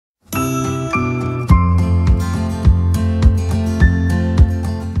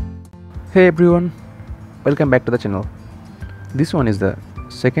Hey everyone, welcome back to the channel. This one is the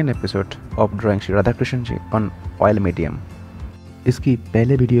second episode of drawing Shri Radhakrishna ji on oil medium. इसकी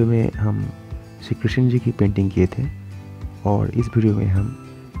पहले video में हम श्री कृष्ण जी की painting किए थे और इस वीडियो में हम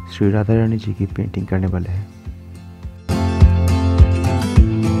श्री राधा रानी जी की पेंटिंग करने वाले हैं.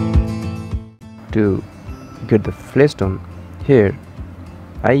 To get the flesh tone, here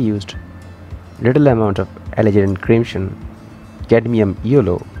I used little amount of alizarin crimson, cadmium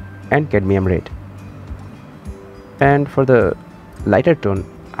yellow and cadmium red, and for the lighter tone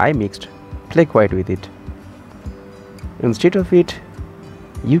I mixed flake white with it. Instead of it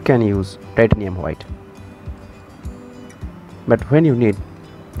you can use titanium white, but when you need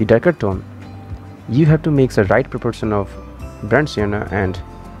the darker tone you have to mix the right proportion of burnt sienna and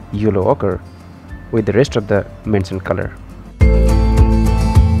yellow ochre with the rest of the mentioned color.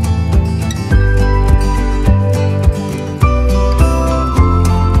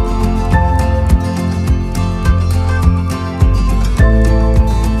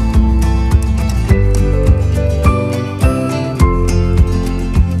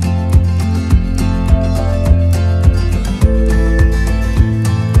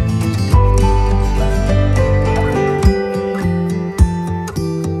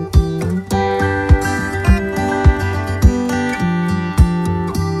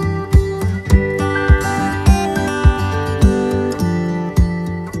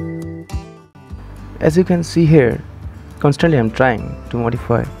 As you can see here, constantly I am trying to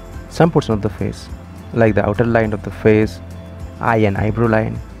modify some portion of the face, like the outer line of the face, eye and eyebrow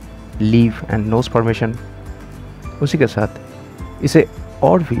line, leaf and nose formation. उसी के साथ इसे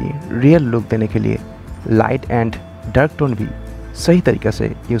और भी real look देने के लिए light and dark tone भी सही तरीक़े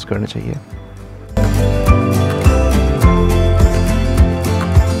से यूज़ करना चाहिए.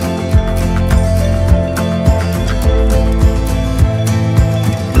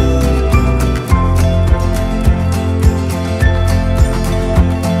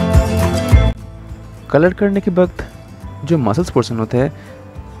 कलर करने के वक्त जो मसल्स पोर्शन होते हैं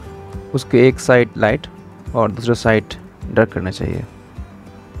उसके एक साइड लाइट और दूसरा साइड डार्क करना चाहिए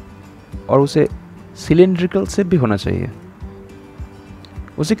और उसे सिलेंड्रिकल शेप भी होना चाहिए.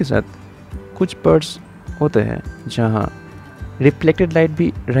 उसी के साथ कुछ पार्ट्स होते हैं जहाँ रिफ्लेक्टेड लाइट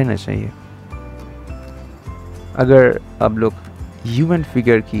भी रहना चाहिए. अगर आप लोग ह्यूमन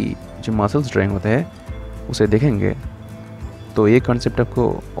फिगर की जो मसल्स ड्राइंग होते हैं उसे देखेंगे तो ये कॉन्सेप्ट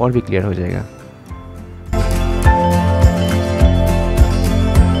आपको और भी क्लियर हो जाएगा.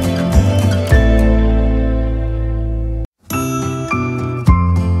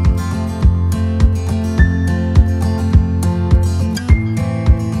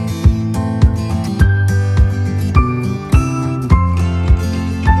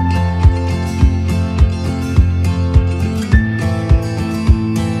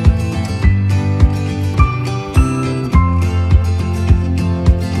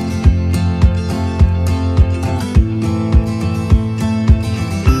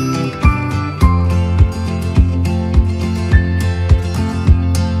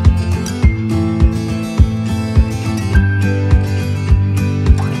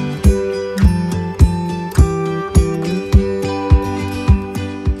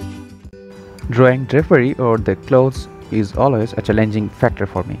 Drawing drapery or the clothes is always a challenging factor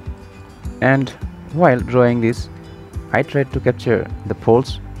for me, and while drawing this I tried to capture the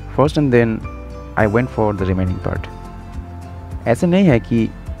folds first and then I went for the remaining part. ऐसे नहीं है कि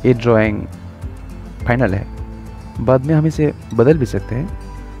ये drawing final है, बाद में हम इसे बदल भी सकते हैं.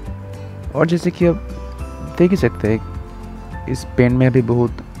 और जैसे कि अब देख ही सकते हैं इस पेन में अभी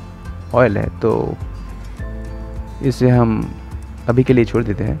बहुत ऑयल है तो इसे हम अभी के लिए छोड़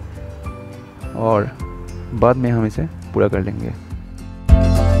देते हैं और बाद में हम इसे पूरा कर लेंगे.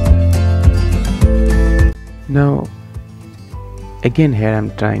 Now again here I am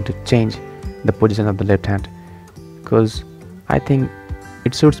trying to change the position of the left hand because I think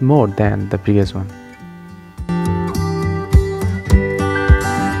it suits more than the previous one.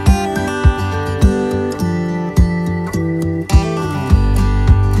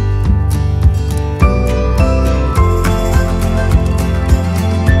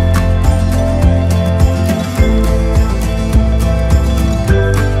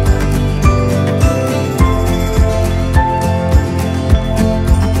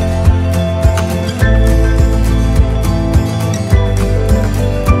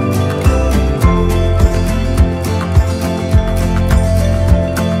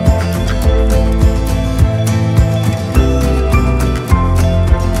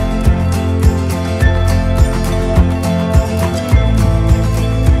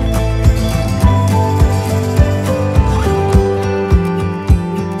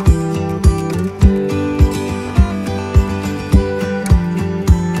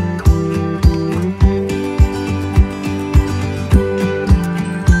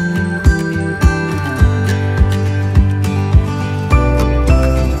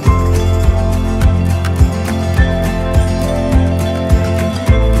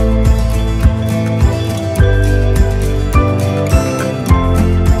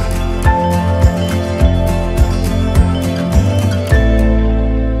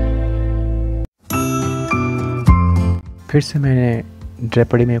 फिर से मैंने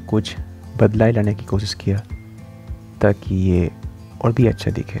ड्रेपरी में कुछ बदलाव लाने की कोशिश किया ताकि ये और भी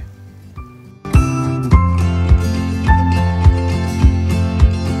अच्छा दिखे।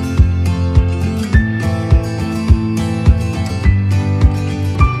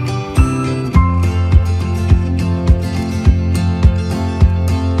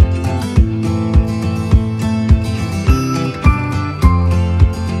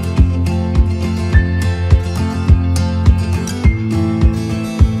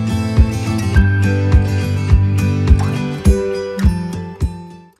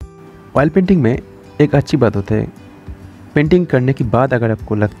 ऑयल पेंटिंग में एक अच्छी बात होता है, पेंटिंग करने के बाद अगर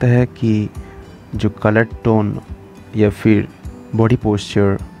आपको लगता है कि जो कलर टोन या फिर बॉडी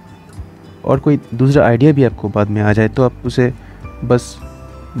पोस्चर और कोई दूसरा आइडिया भी आपको बाद में आ जाए तो आप उसे बस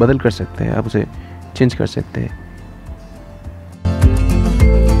बदल कर सकते हैं, आप उसे चेंज कर सकते हैं।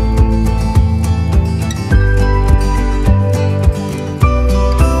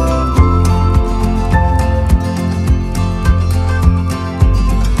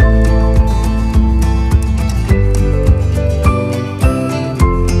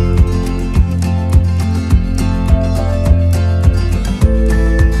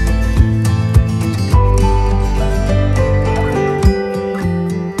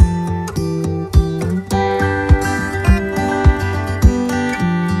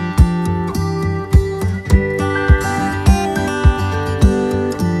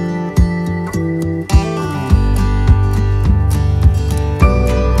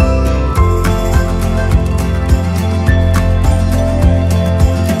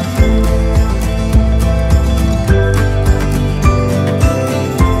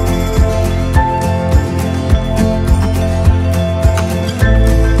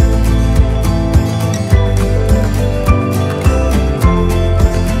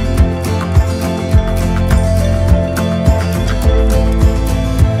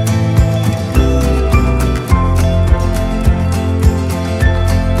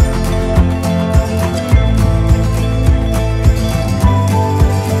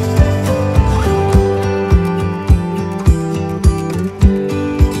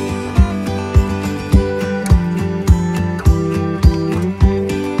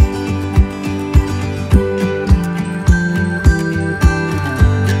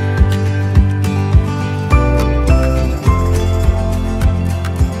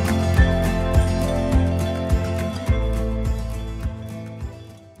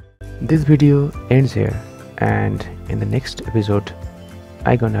 This video ends here, and in the next episode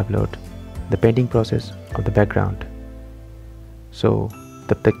I gonna upload the painting process of the background. So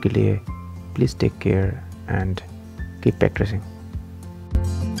तब तक के लिए please take care and keep practicing.